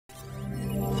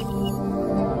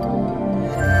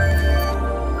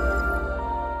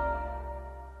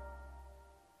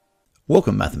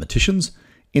Welcome mathematicians.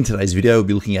 In today's video we'll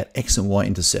be looking at x and y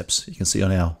intercepts. You can see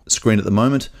on our screen at the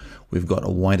moment we've got a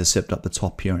y-intercept up the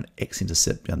top here and an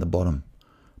x-intercept down the bottom.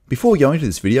 Before we go into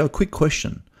this video, a quick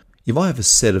question. If I have a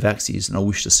set of axes and I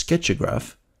wish to sketch a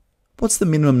graph, what's the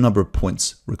minimum number of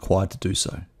points required to do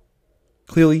so?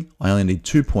 Clearly I only need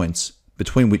 2 points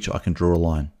between which I can draw a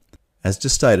line. As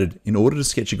just stated, in order to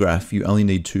sketch a graph you only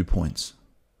need 2 points.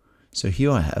 So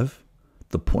here I have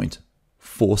the point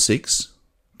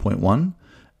 46.1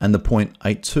 and the point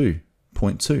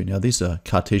 82.2. Now these are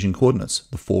Cartesian coordinates.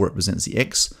 The 4 represents the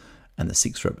x and the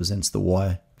 6 represents the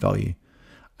y value.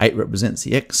 8 represents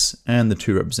the x and the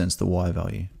 2 represents the y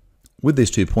value. With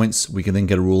these 2 points we can then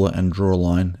get a ruler and draw a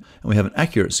line and we have an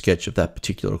accurate sketch of that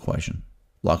particular equation.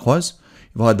 Likewise,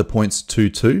 if I had the points 2,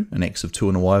 2, an x of 2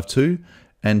 and a y of 2,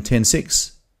 and 10,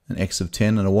 6, an x of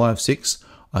 10 and a y of 6,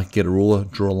 I could get a ruler,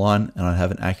 draw a line, and I'd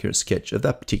have an accurate sketch of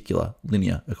that particular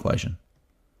linear equation.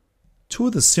 Two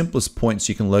of the simplest points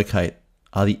you can locate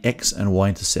are the x and y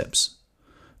intercepts.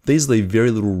 These leave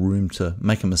very little room to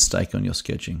make a mistake on your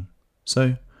sketching.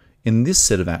 So in this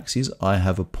set of axes, I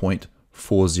have a point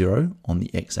 40 on the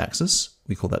x-axis,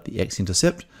 we call that the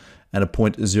x-intercept, and a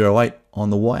point 08 on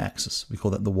the y-axis, we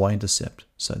call that the y-intercept.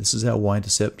 So this is our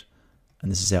y-intercept, and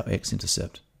this is our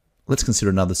x-intercept. Let's consider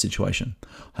another situation.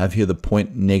 I have here the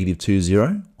point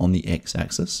 -20 on the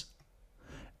x-axis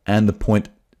and the point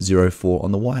 04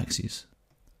 on the y-axis.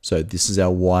 So this is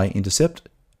our y-intercept.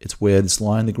 It's where this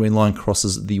line, the green line,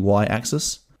 crosses the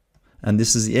y-axis. And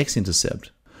this is the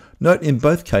x-intercept. Note in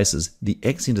both cases, the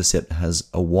x-intercept has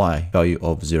a y value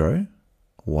of 0,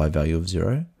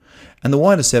 and the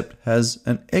y-intercept has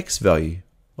an x value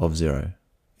of 0,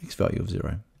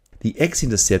 The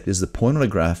x-intercept is the point on a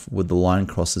graph where the line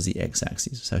crosses the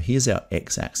x-axis. So here's our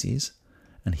x-axis,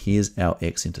 and here's our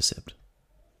x-intercept.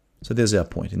 So there's our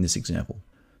point in this example.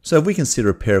 So if we consider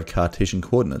a pair of Cartesian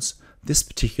coordinates, this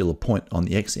particular point on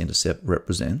the x-intercept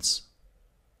represents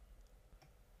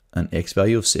an x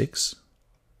value of 6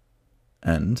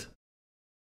 and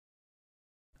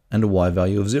a y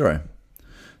value of 0.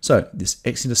 So this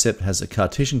x-intercept has the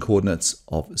Cartesian coordinates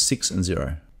of 6 and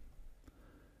 0.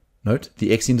 Note,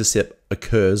 the x-intercept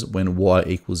occurs when y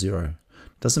equals 0.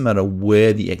 Doesn't matter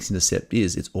where the x-intercept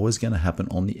is, it's always going to happen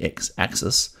on the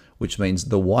x-axis, which means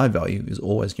the y value is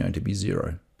always going to be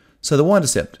 0. So the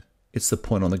y-intercept, it's the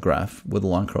point on the graph where the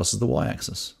line crosses the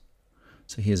y-axis.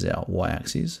 So here's our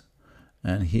y-axis,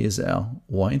 and here's our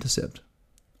y-intercept,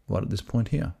 right at this point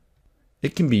here.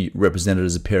 It can be represented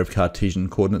as a pair of Cartesian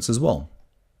coordinates as well.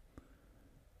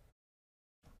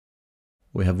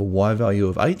 We have a y value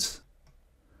of 8,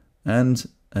 and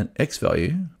an x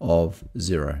value of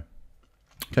 0.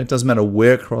 Okay, it doesn't matter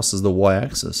where it crosses the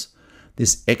y-axis,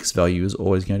 this x value is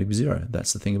always going to be 0.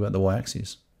 That's the thing about the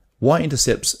y-axis.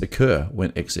 Y-intercepts occur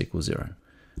when x equals 0.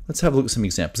 Let's have a look at some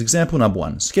examples. Example number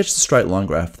 1. Sketch the straight line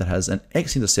graph that has an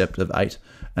x-intercept of 8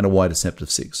 and a y-intercept of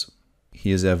 6.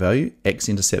 Here's our value,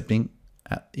 x-intercepting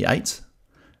at the 8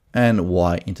 and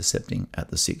y-intercepting at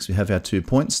the 6. We have our 2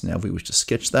 points. Now if we wish to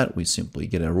sketch that, we simply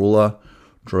get our ruler,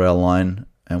 draw our line,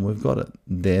 and we've got it.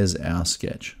 There's our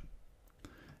sketch.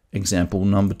 Example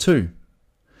number 2.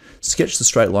 Sketch the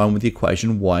straight line with the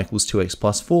equation y equals 2x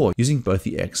plus 4 using both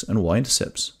the x and y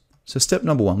intercepts. So step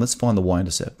number 1, let's find the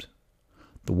y-intercept.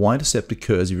 The y-intercept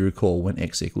occurs, if you recall, when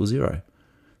x equals 0.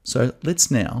 So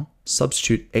let's now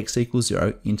substitute x equals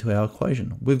 0 into our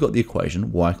equation. We've got the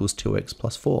equation y equals 2x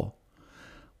plus 4.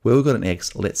 Where we've got an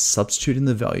x, let's substitute in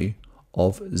the value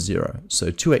of 0.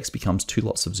 So 2x becomes 2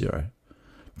 lots of 0.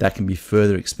 That can be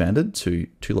further expanded to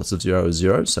 2 lots of 0 is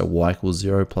 0, so y equals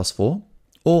 0 plus 4,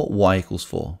 or y equals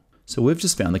 4. So we've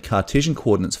just found the Cartesian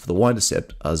coordinates for the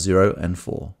y-intercept are 0 and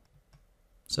 4.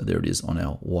 So there it is on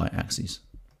our y-axis.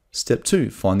 Step 2,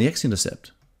 find the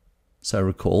x-intercept. So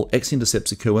recall,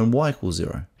 x-intercepts occur when y equals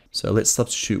 0. So let's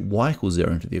substitute y equals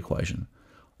 0 into the equation.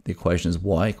 The equation is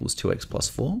y equals 2x plus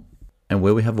 4, and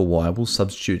where we have a y, we'll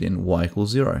substitute in y equals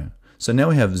 0. So now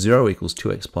we have 0 equals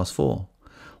 2x plus 4.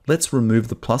 Let's remove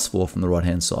the plus 4 from the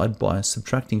right-hand side by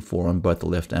subtracting 4 on both the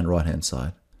left and right-hand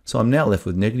side. So I'm now left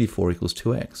with -4 equals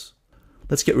 2x.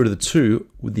 Let's get rid of the 2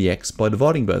 with the x by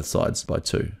dividing both sides by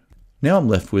 2. Now I'm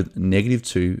left with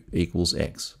 -2 equals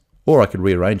x. Or I could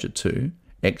rearrange it to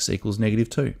x equals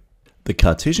 -2. The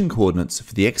Cartesian coordinates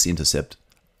for the x-intercept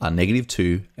are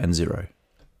 -2 and 0.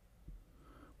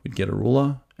 We'd get a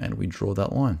ruler and we draw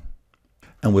that line.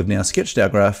 And we've now sketched our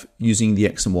graph using the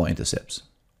x and y intercepts.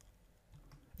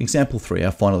 Example 3,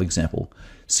 our final example.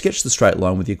 Sketch the straight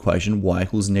line with the equation y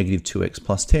equals -2x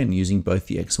plus 10 using both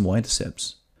the x and y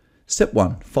intercepts. Step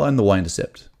 1, find the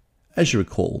y-intercept. As you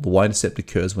recall, the y-intercept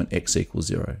occurs when x equals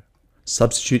 0.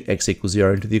 Substitute x equals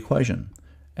 0 into the equation.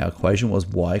 Our equation was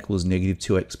y equals negative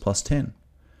 2x plus 10.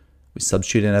 We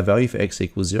substitute in our value for x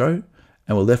equals 0,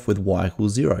 and we're left with y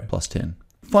equals 0 plus 10.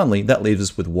 Finally, that leaves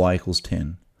us with y equals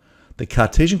 10. The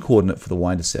Cartesian coordinate for the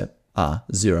y-intercept are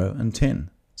 0 and 10.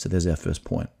 So there's our first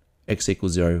point. X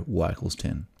equals 0, y equals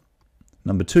 10.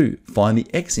 Number 2, find the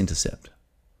x-intercept.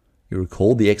 You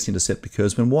recall the x-intercept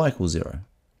occurs when y equals 0.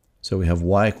 So we have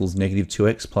y equals negative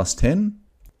 2x plus 10.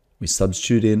 We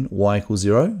substitute in y equals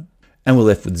 0, and we're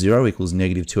left with 0 equals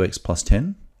negative 2x plus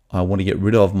 10. I want to get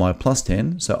rid of my plus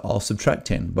 10, so I'll subtract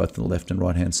 10, both on the left and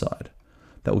right hand side.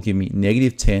 That will give me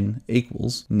negative 10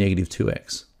 equals negative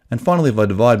 2x. And finally, if I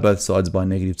divide both sides by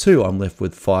negative 2, I'm left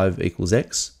with 5 equals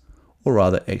x, or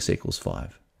rather x equals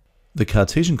 5. The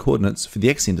Cartesian coordinates for the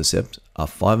x-intercept are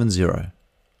 5 and 0.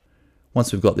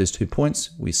 Once we've got these 2 points,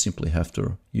 we simply have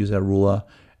to use our ruler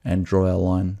and draw our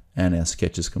line, and our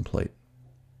sketch is complete.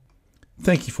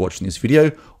 Thank you for watching this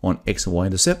video on x and y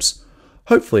intercepts.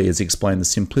 Hopefully it's explained the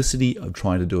simplicity of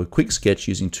trying to do a quick sketch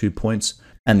using 2 points,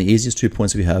 and the easiest 2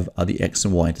 points we have are the x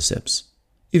and y intercepts.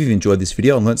 If you've enjoyed this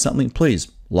video and learned something,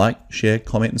 please like, share,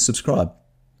 comment and subscribe.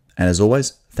 And as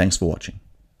always, thanks for watching.